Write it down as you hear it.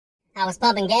I was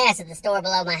pumping gas at the store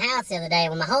below my house the other day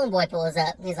when my homeboy pulls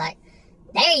up. He's like,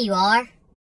 "There you are.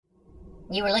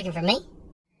 You were looking for me?"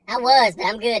 I was, but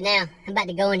I'm good now. I'm about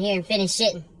to go in here and finish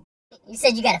shitting. You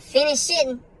said you gotta finish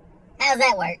shitting? How's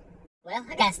that work? Well,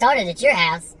 I got started at your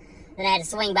house, then I had to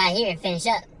swing by here and finish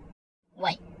up.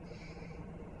 Wait.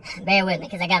 Bear with me,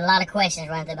 because I got a lot of questions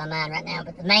running through my mind right now,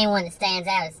 but the main one that stands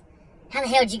out is, how the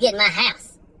hell did you get in my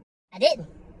house? I didn't.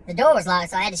 The door was locked,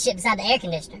 so I had to shit beside the air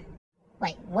conditioner.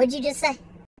 Wait, what'd you just say?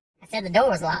 I said the door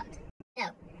was locked. No,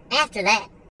 after that.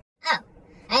 Oh,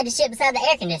 I had to shit beside the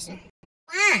air conditioner.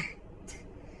 Why?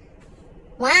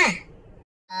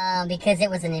 Why? Because it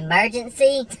was an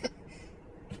emergency?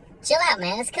 Chill out,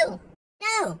 man, it's cool.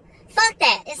 No, fuck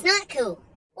that, it's not cool.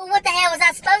 Well, what the hell was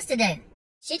I supposed to do?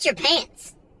 Shit your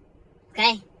pants.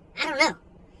 Okay? I don't know.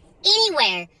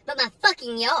 Anywhere but my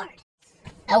fucking yard.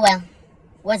 Oh well,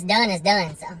 what's done is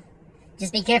done, so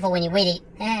just be careful when you weed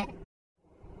eat.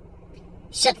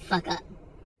 Shut the fuck up.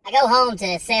 I go home to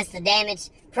assess the damage,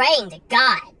 praying to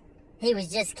God he was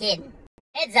just kidding.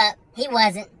 Heads up, he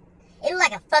wasn't. It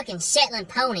looked like a fucking Shetland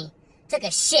pony took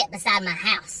a shit beside my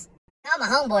house. Called my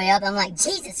homeboy up, I'm like,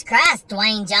 Jesus Christ,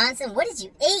 Dwayne Johnson, what did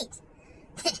you eat?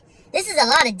 This is a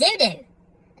lot of doo-doo.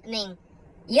 I mean,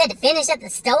 you had to finish at the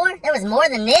store? There was more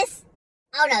than this?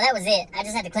 Oh no, that was it. I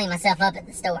just had to clean myself up at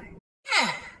the store.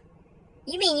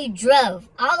 You mean you drove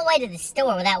all the way to the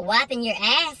store without wiping your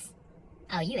ass?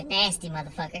 Oh, you a nasty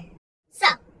motherfucker. So,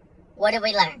 what did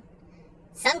we learn?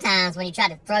 Sometimes when you try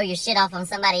to throw your shit off on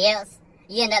somebody else,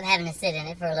 you end up having to sit in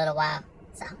it for a little while.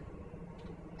 So,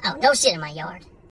 oh, no shit in my yard.